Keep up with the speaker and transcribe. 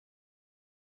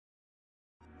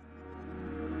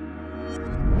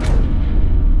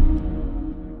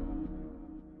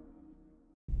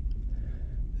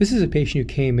This is a patient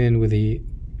who came in with a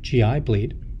GI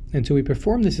bleed. And so we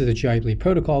perform this as a GI bleed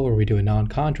protocol where we do a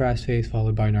non-contrast phase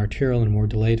followed by an arterial and more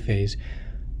delayed phase.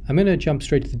 I'm going to jump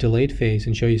straight to the delayed phase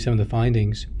and show you some of the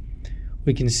findings.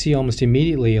 We can see almost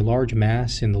immediately a large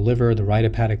mass in the liver, the right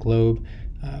hepatic lobe,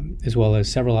 as well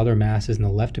as several other masses in the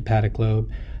left hepatic lobe.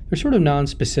 They're sort of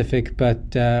non-specific,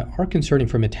 but are concerning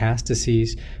for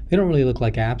metastases. They don't really look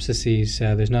like abscesses.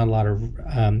 There's not a lot of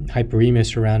hyperemia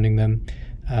surrounding them,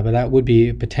 but that would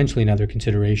be potentially another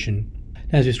consideration.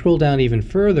 Now, as we scroll down even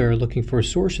further, looking for a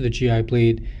source of the GI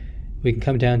bleed, we can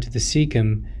come down to the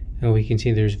cecum, and we can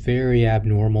see there's very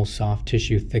abnormal soft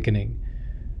tissue thickening.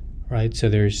 Right, so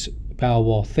there's bowel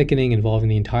wall thickening involving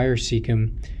the entire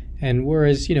cecum. And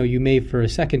whereas, you may for a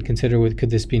second consider could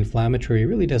this be inflammatory, it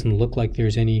really doesn't look like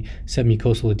there's any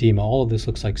submucosal edema. All of this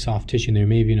looks like soft tissue, and there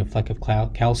may be a fleck of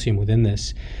calcium within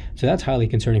this. So that's highly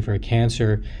concerning for a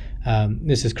cancer.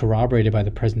 This is corroborated by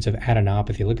the presence of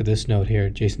adenopathy. Look at this node here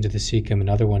adjacent to the cecum,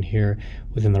 another one here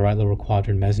within the right lower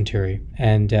quadrant mesentery.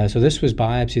 And so this was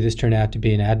biopsy. This turned out to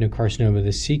be an adenocarcinoma of the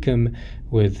cecum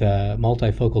with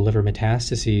multifocal liver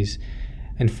metastases.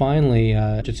 And finally,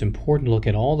 it's important to look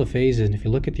at all the phases. And if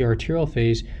you look at the arterial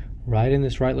phase, right in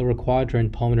this right lower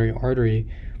quadrant pulmonary artery,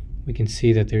 we can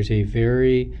see that there's a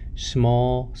very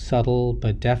small, subtle,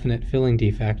 but definite filling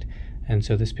defect. And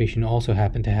so this patient also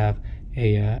happened to have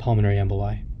a pulmonary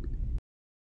emboli.